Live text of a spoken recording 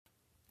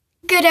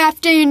Good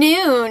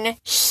afternoon,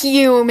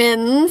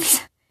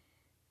 humans.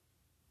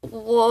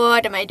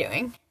 What am I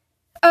doing?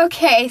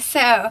 Okay,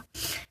 so,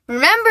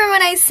 remember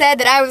when I said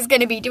that I was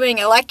going to be doing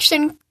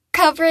election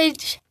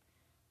coverage?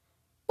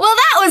 Well,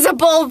 that was a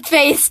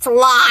bold-faced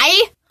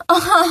lie.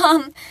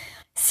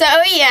 So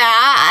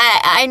yeah,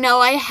 I know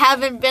I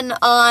haven't been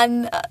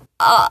on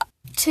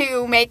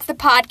to make the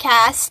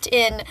podcast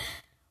in,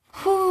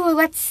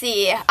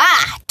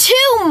 2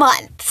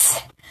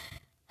 months.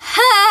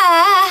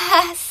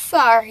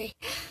 Sorry.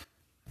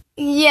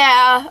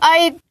 Yeah,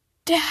 I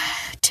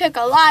took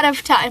a lot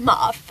of time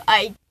off,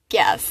 I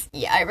guess.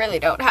 Yeah, I really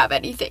don't have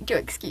anything to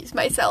excuse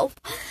myself.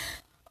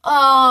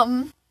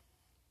 And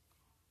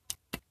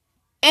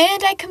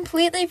I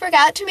completely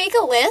forgot to make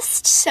a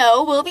list,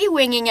 so we'll be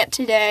winging it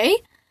today.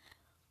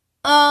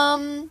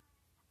 I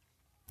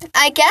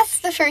guess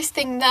the first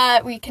thing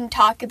that we can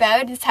talk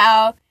about is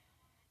how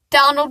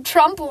Donald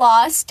Trump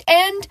lost,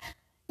 and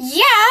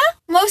yeah,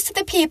 most of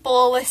the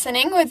people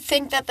listening would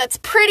think that that's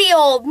pretty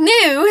old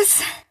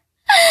news.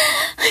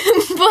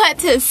 But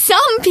to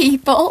some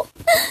people,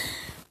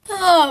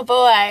 oh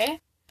boy.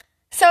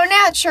 So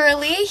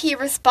naturally, he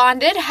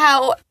responded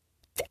how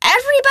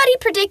everybody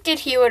predicted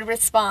he would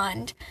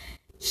respond.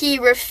 He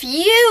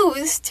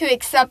refused to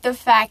accept the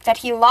fact that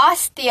he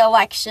lost the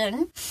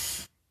election,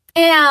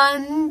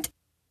 and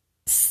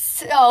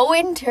so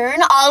in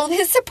turn, all of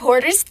his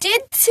supporters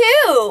did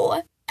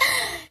too.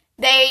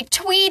 They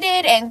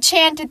tweeted and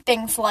chanted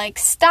things like,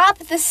 "Stop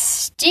the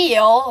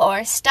steal,"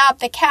 or "Stop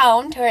the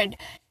count," or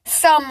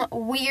some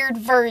weird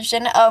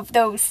version of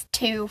those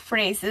two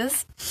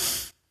phrases.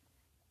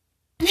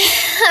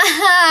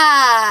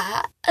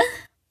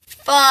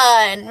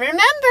 Fun.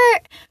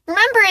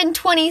 Remember in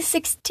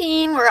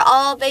 2016 where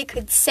all they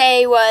could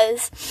say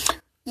was,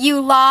 "You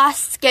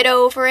lost, get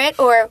over it,"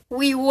 or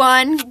 "We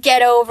won,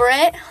 get over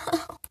it"?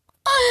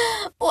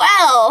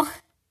 Well,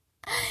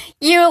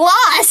 you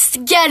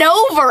lost, get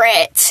over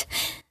it.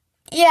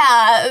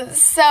 Yeah,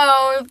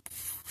 so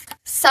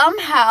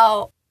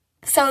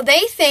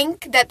they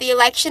think that the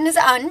election is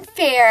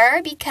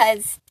unfair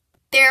because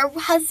their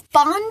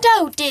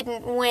husbando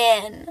didn't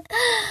win.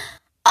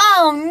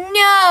 Oh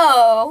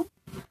no,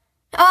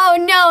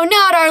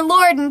 not our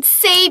Lord and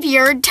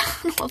Savior,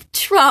 Donald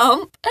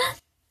Trump.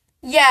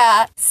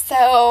 Yeah,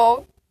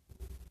 so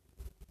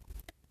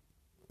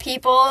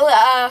people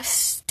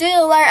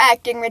still are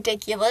acting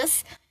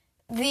ridiculous.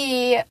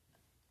 The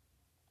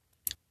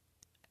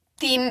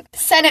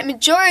Senate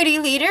Majority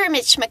Leader,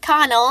 Mitch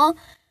McConnell,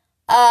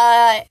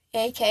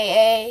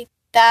 aka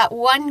that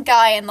one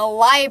guy in the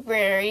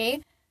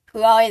library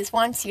who always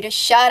wants you to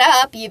shut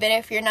up even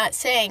if you're not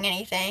saying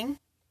anything.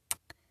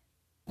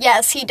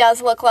 Yes, he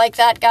does look like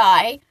that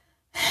guy.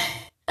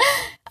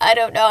 I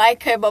don't know, I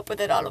came up with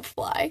it on the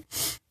fly.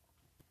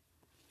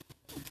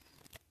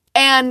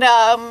 And,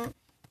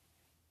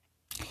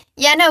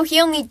 he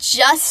only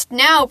just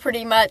now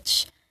pretty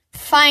much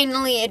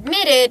finally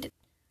admitted,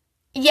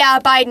 yeah,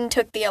 Biden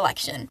took the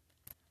election.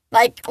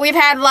 We've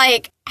had,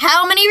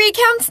 how many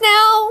recounts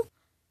now?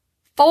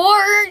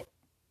 4,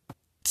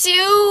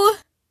 2,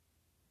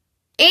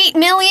 8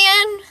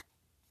 million?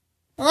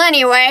 Well,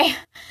 anyway,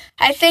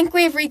 I think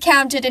we've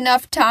recounted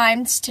enough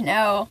times to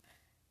know,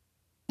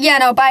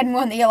 Biden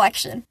won the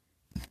election.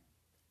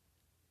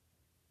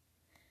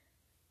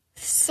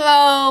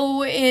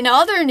 So, in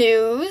other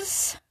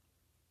news,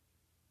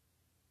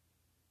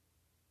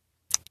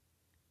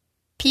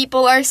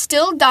 people are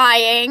still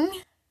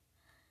dying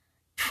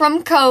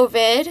from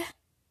COVID,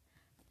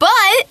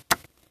 but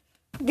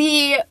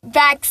the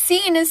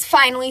vaccine is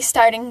finally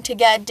starting to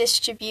get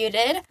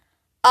distributed.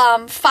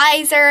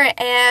 Pfizer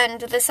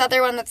and this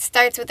other one that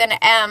starts with an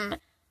M,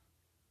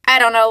 I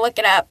don't know, look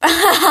it up.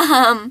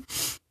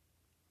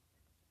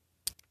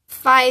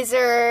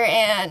 Pfizer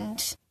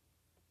and...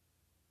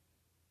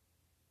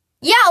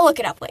 yeah, I'll look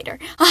it up later.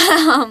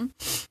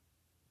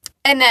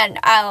 And then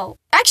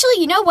actually,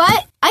 you know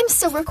what? I'm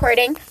still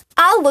recording.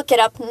 I'll look it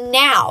up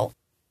now.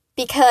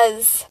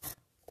 Because,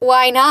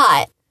 why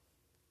not?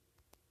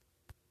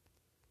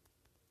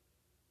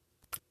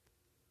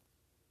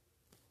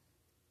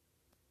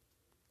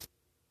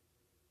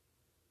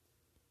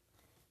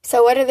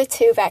 So what are the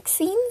two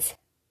vaccines?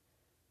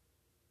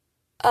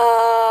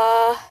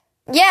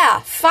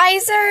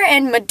 Pfizer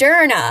and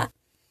Moderna.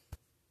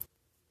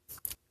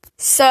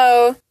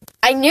 So,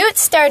 I knew it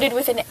started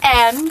with an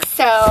M,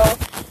 so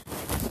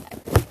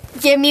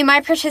give me my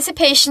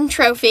participation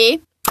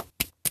trophy.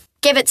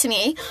 Give it to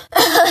me.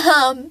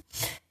 As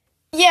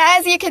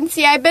you can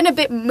see, I've been a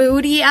bit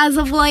moody as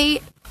of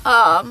late.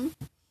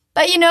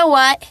 But you know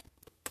what?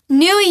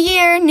 New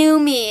year, new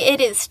me. It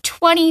is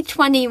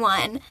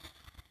 2021.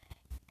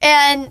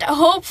 And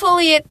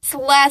hopefully it's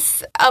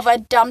less of a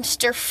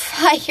dumpster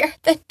fire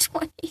than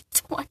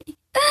 2020.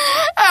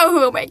 Oh,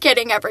 who am I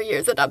kidding? Every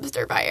year's a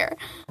dumpster fire.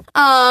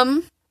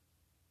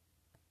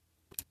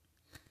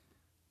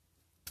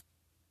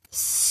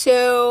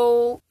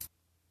 So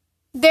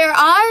there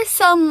are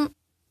some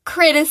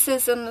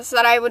criticisms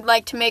that I would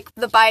like to make of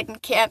the Biden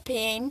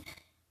campaign.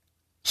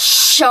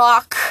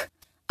 Shock.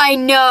 I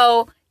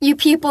know you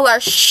people are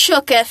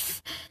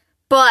shooketh,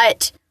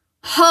 but,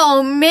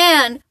 oh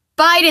man,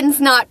 Biden's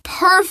not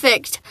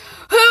perfect.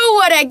 Who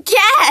would have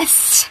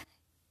guessed?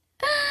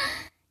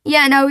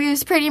 Yeah, no, he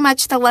was pretty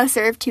much the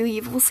lesser of two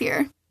evils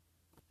here.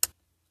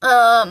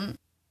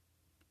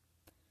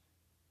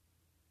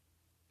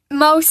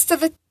 Most of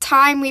the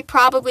time we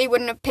probably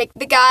wouldn't have picked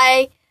the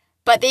guy,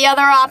 but the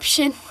other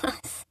option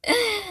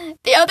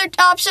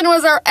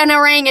was an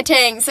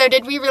orangutan, so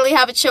did we really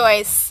have a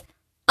choice?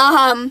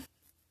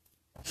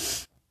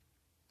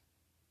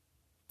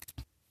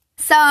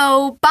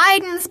 So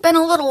Biden's been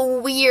a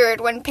little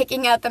weird when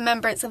picking out the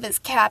members of his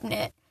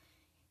cabinet.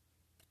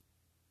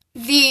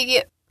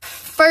 The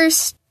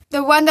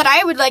one that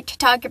I would like to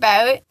talk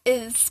about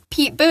is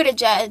Pete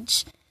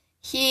Buttigieg.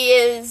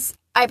 Is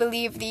I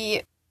believe,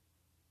 the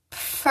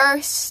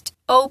first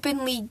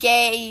openly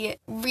gay,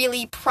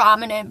 really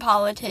prominent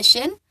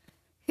politician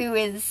who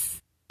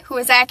is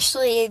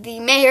actually the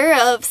mayor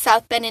of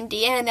South Bend,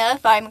 Indiana,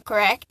 if I'm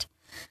correct.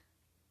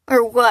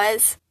 Or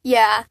was.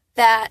 Yeah,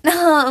 that.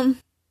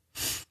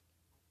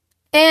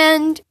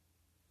 And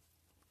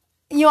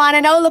you want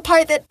to know the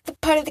part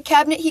of the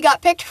cabinet he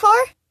got picked for?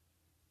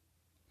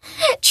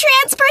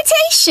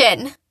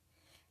 Transportation!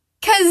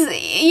 'Cause,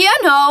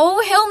 he'll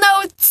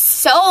know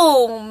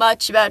so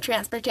much about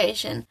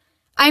transportation.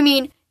 I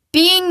mean,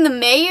 being the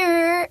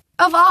mayor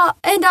of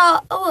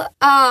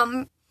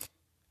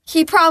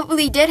he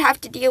probably did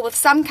have to deal with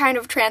some kind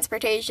of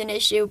transportation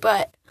issue,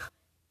 but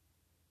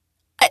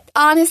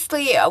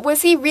honestly,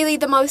 was he really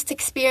the most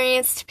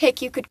experienced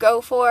pick you could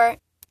go for?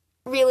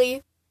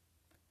 Really?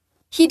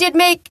 He did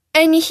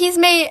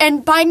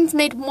and Biden's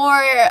made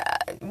more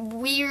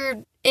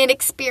weird,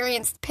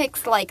 inexperienced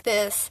picks like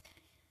this.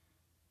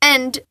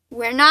 And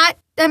I'm not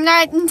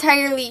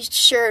entirely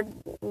sure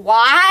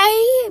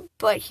why,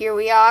 but here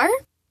we are.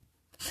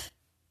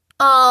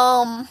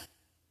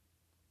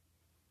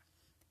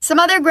 Some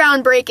other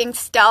groundbreaking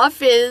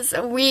stuff is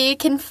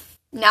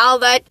now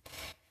that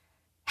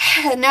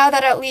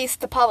at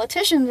least the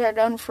politicians are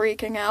done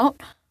freaking out,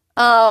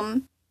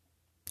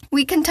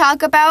 we can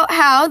talk about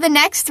how the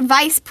next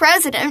vice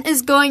president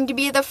is going to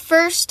be the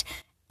first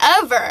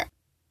ever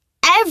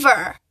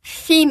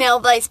female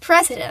vice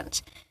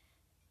president.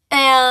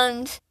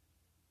 And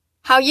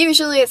how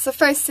usually it's the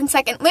first and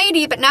second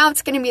lady, but now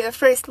it's going to be the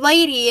first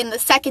lady and the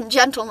second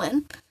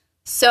gentleman.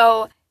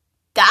 So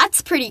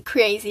that's pretty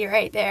crazy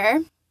right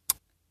there.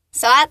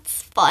 So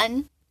that's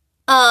fun.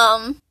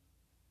 And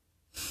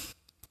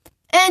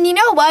you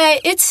know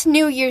what? It's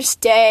New Year's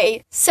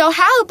Day. So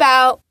how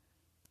about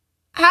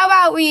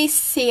we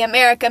see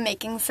America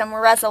making some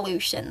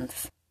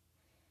resolutions?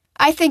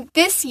 I think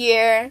this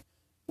year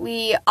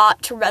we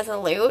ought to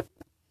resolute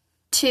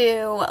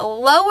to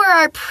lower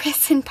our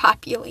prison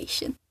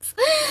populations.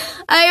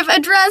 I've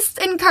addressed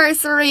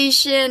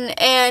incarceration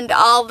and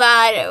all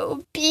that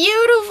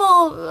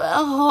beautiful,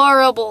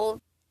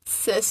 horrible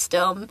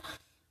system.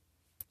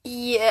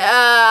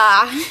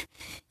 Yeah,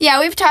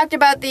 we've talked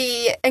about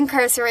the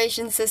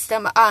incarceration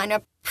system on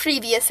a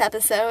previous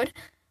episode.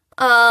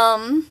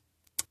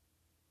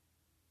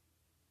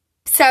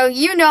 So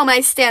you know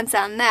my stance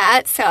on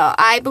that, so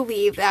I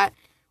believe that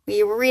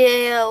we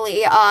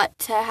really ought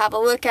to have a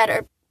look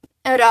at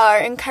our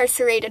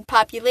incarcerated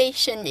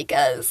population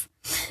because,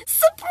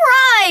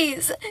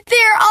 surprise!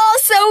 They're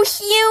also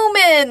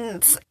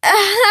humans!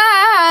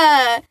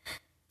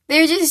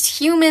 They're just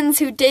humans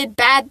who did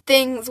bad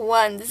things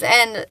once,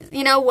 and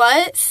you know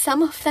what?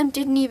 Some of them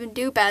didn't even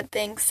do bad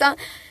things.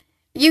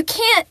 You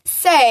can't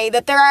say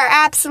that there are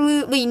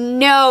absolutely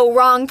no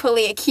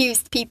wrongfully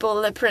accused people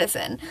in the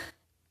prison,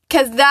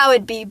 because that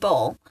would be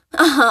bull.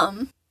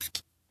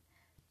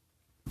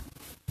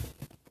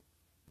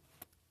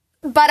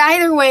 But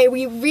either way,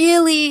 we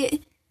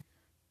really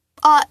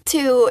ought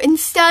to,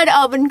 instead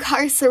of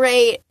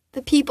incarcerate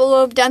the people who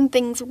have done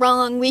things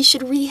wrong, we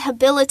should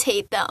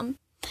rehabilitate them.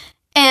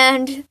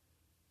 And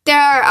there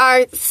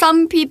are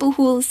some people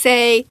who will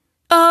say,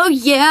 oh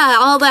yeah,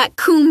 all that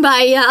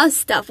kumbaya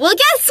stuff. Well,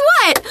 guess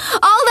what?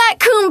 All that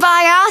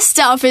kumbaya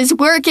stuff is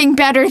working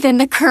better than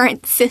the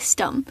current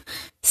system.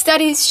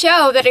 Studies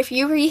show that if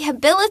you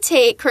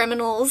rehabilitate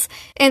criminals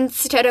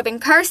instead of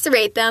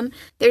incarcerate them,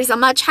 there's a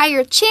much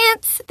higher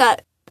chance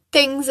that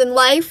things in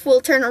life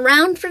will turn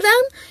around for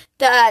them,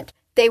 that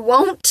they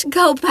won't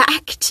go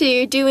back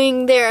to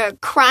doing their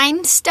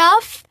crime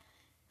stuff.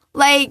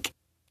 Like,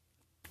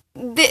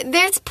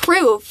 there's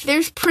proof.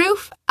 There's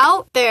proof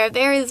out there.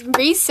 There is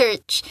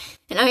research,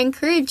 and I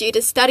encourage you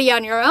to study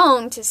on your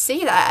own to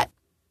see that.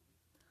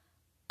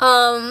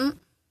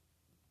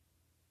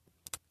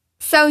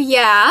 So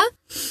yeah,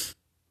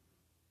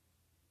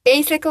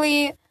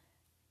 basically,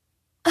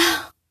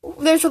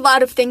 there's a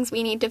lot of things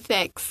we need to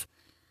fix.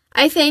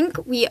 I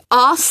think we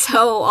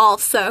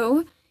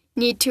also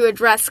need to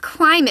address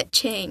climate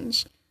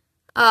change.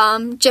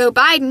 Joe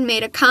Biden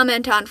made a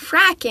comment on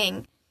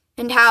fracking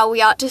and how we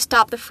ought to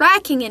stop the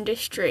fracking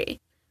industry,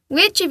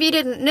 which, if you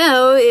didn't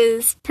know,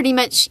 is pretty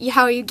much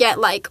how you get,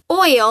 like,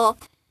 oil,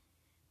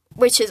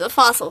 which is a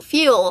fossil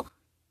fuel,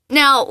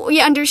 Now, we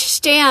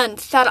understand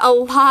that a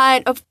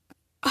lot of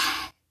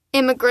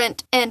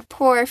immigrant and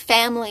poor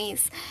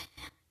families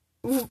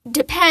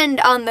depend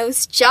on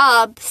those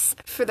jobs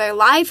for their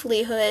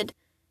livelihood,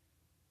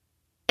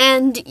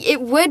 and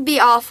it would be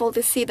awful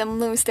to see them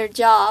lose their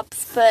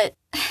jobs, but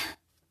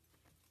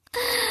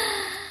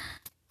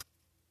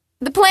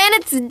the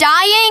planet's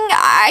dying.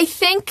 I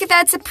think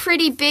that's a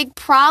pretty big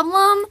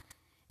problem.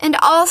 And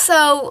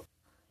also,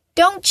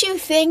 don't you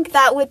think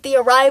that with the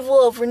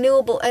arrival of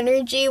renewable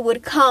energy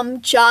would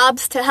come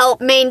jobs to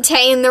help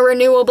maintain the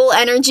renewable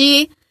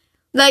energy?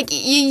 Like,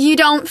 you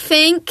don't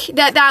think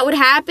that that would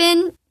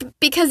happen?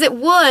 Because it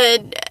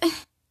would.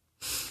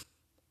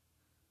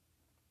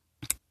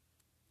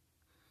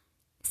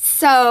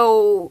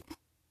 So,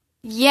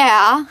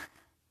 yeah.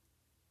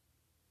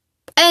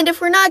 And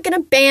if we're not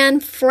going to ban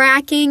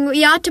fracking,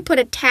 we ought to put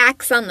a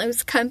tax on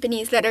those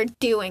companies that are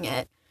doing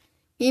it.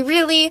 We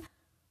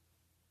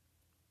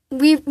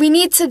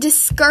need to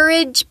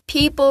discourage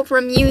people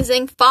from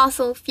using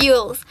fossil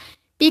fuels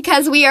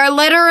because we are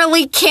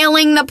literally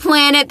killing the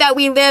planet that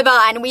we live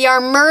on. We are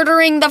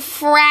murdering the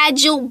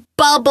fragile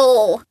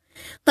bubble.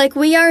 Like,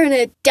 we are in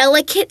a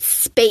delicate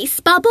space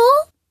bubble.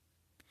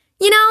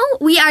 You know,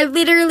 we are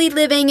literally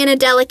living in a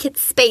delicate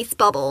space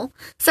bubble.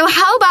 So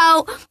how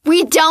about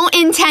we don't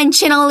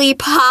intentionally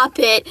pop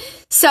it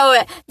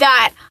so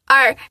that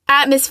our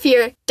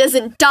atmosphere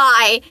doesn't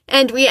die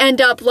and we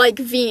end up like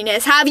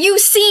Venus? Have you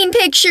seen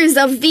pictures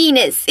of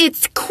Venus?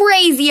 It's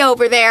crazy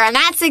over there, and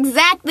that's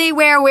exactly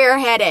where we're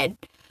headed.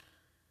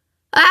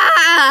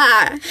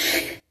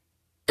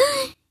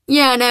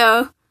 Yeah,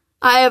 no,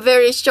 I have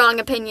very strong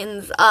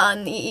opinions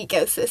on the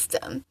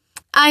ecosystem.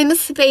 I'm a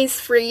space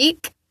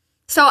freak.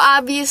 So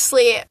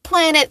obviously,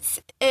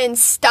 planets and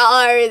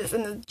stars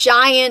and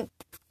giant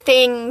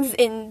things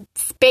in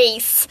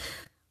space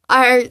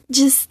are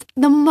just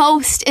the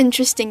most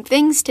interesting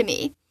things to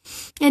me.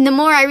 And the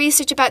more I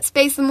research about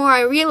space, the more I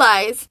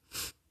realize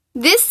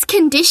this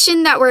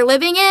condition that we're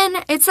living in,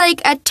 it's like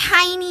a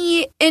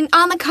tiny,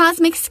 on the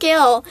cosmic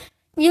scale,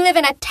 we live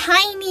in a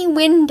tiny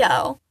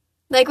window.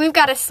 Like, we've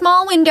got a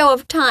small window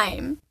of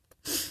time.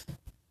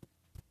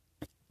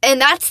 And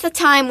that's the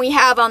time we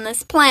have on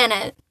this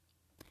planet.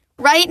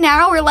 Right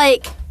now, we're,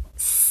 like,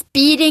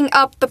 speeding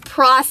up the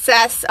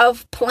process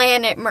of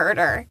planet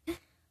murder.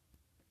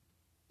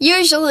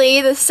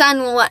 Usually, the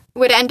sun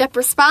would end up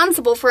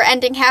responsible for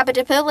ending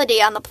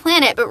habitability on the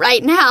planet, but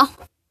right now,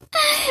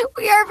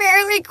 we are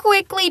very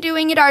quickly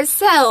doing it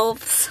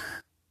ourselves.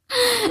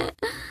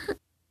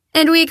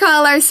 And we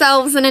call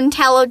ourselves an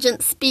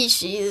intelligent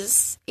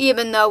species,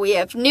 even though we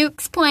have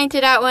nukes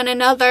pointed at one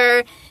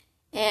another,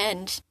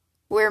 and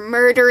we're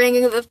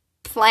murdering the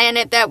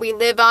planet that we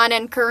live on,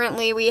 and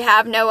currently we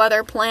have no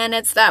other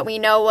planets that we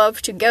know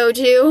of to go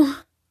to.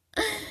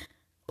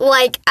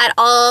 Like, at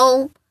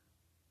all.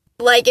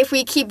 Like, if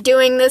we keep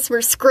doing this,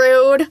 we're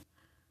screwed.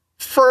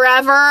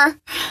 Forever.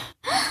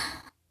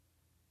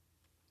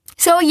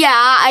 So,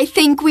 yeah, I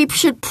think we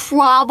should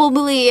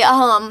probably,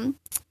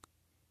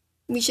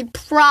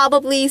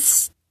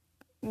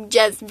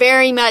 just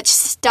very much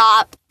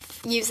stop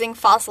using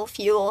fossil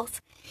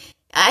fuels.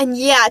 And,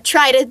 yeah,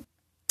 try to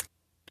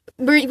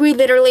we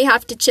literally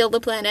have to chill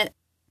the planet.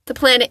 The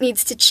planet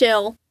needs to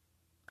chill.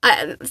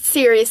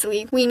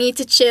 Seriously, we need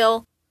to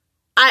chill.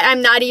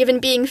 I'm not even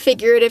being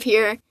figurative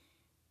here.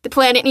 The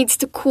planet needs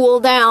to cool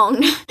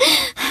down.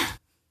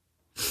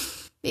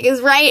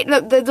 Because, right,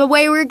 the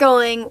way we're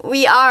going,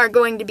 we are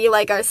going to be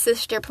like our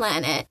sister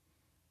planet,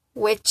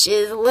 which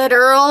is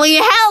literally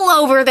hell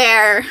over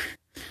there.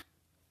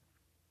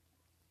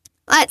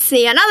 Let's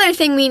see, another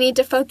thing we need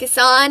to focus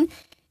on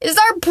is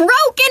our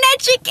broken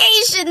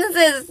education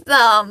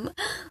system.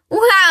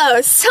 Wow,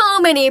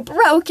 so many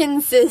broken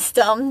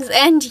systems,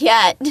 and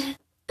yet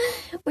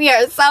we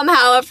are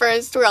somehow a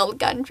first world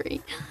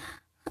country.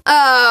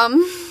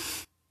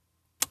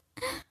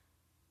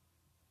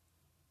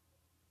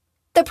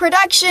 The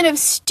production of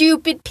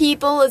stupid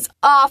people is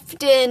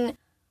often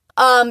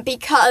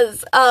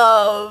because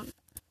of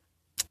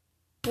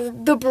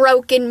the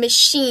broken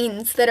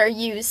machines that are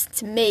used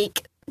to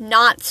make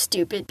not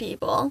stupid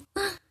people.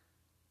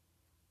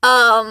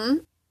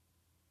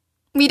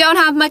 We don't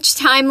have much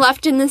time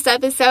left in this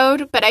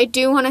episode, but I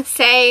do want to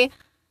say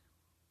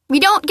we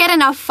don't get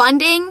enough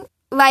funding.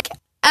 Like,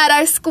 at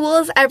our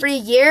schools every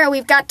year,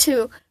 we've got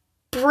to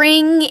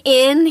bring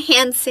in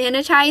hand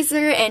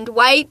sanitizer and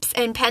wipes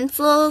and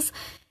pencils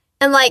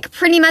and, like,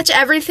 pretty much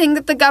everything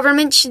that the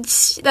government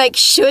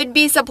should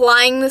be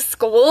supplying the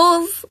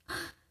schools.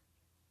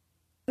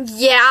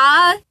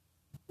 Yeah,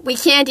 we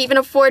can't even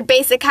afford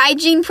basic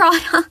hygiene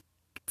products.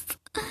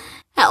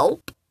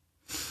 Help.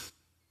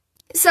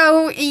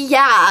 So,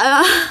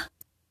 yeah,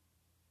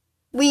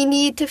 we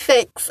need to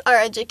fix our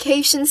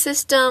education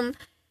system.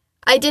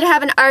 I did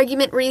have an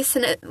argument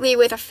recently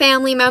with a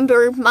family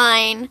member of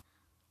mine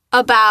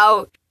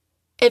about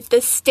if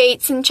the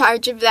state's in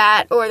charge of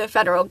that or the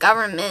federal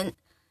government.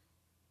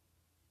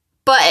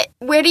 But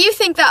where do you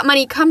think that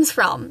money comes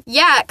from?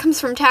 Yeah, it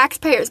comes from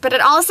taxpayers, but it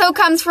also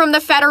comes from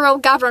the federal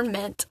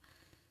government.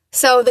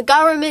 So the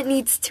government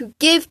needs to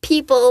give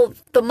people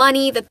the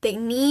money that they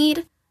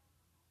need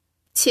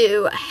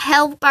to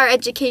help our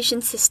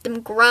education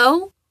system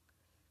grow.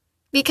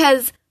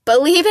 Because,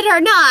 believe it or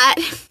not,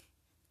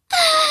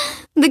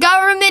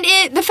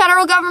 the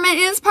federal government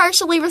is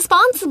partially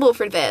responsible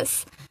for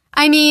this.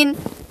 I mean,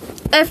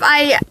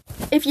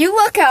 if you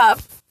look up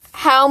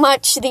how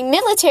much the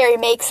military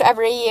makes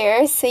every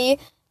year, see,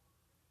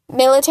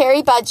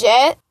 military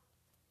budget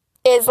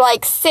is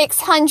like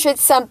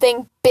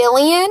 600-something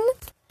billion.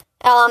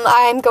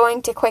 I'm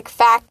going to quick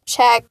fact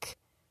check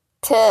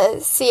to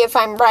see if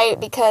I'm right,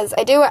 because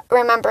I do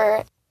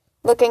remember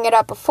looking it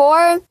up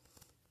before,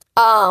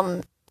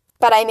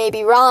 but I may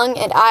be wrong,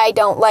 and I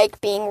don't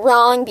like being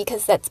wrong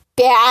because that's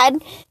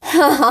bad.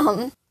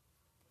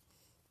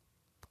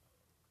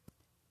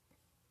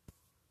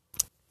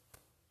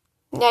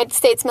 United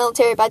States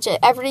military budget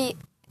okay,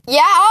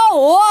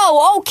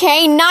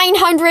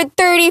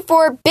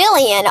 934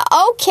 billion.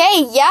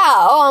 Okay,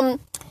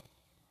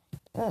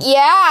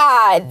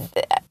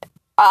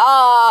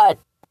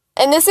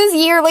 and this is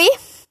yearly.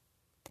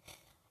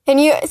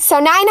 So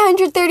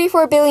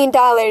 $934 billion.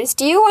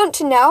 Do you want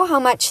to know how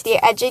much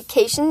the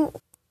education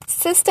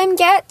system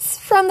gets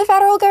from the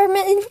federal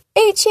government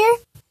each year?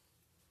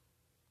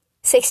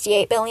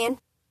 68 billion.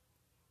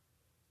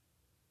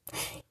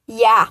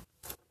 Yeah.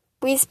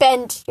 We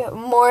spend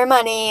more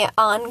money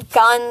on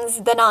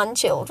guns than on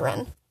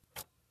children.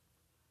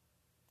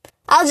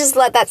 I'll just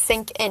let that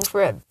sink in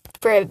for a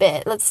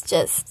bit. Let's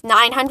just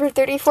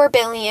 934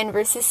 billion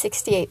versus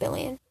 68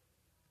 billion.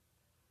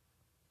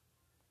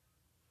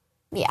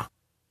 Yeah.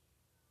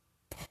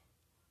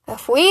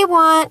 If we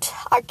want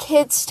our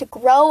kids to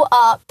grow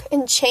up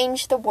and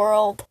change the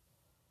world,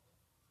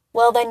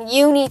 well, then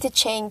you need to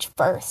change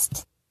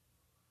first.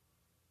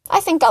 I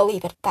think I'll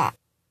leave it at that.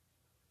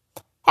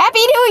 Happy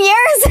New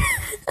Year's!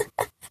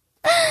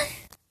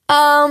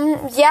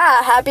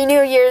 Happy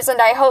New Year's,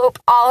 and I hope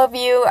all of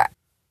you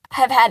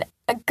have had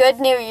a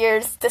good New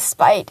Year's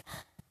despite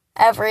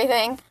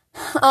everything.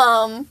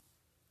 And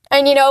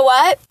you know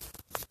what?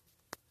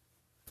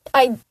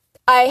 I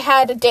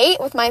had a date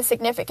with my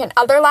significant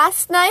other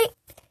last night,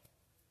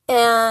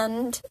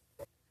 and,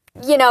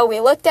 we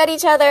looked at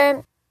each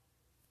other,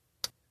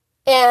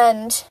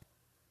 and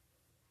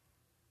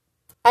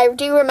I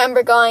do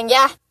remember going,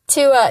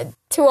 for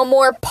a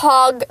more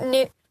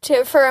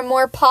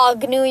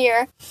pog New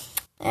Year,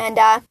 and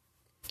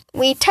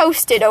we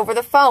toasted over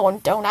the phone.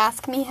 Don't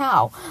ask me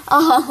how.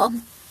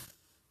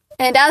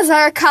 And as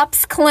our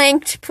cups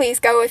clinked, please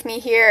go with me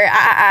here.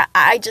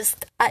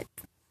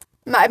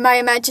 My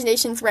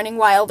imagination's running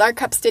wild. Our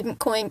cups didn't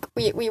clink.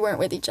 We weren't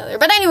with each other.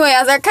 But anyway,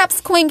 as our cups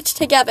clinked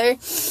together,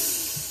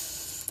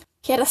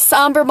 he had a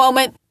somber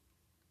moment.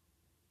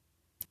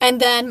 And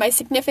then my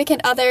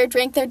significant other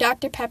drank their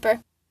Dr.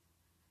 Pepper.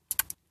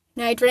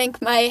 And I drank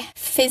my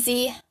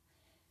fizzy,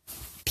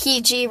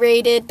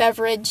 PG-rated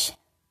beverage.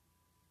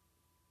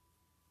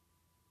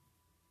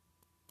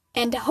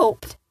 And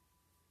hoped.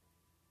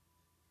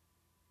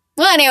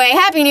 Well, anyway,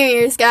 Happy New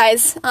Year's,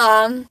 guys.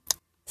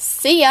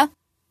 See ya.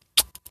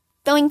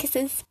 Blowing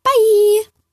kisses. Bye!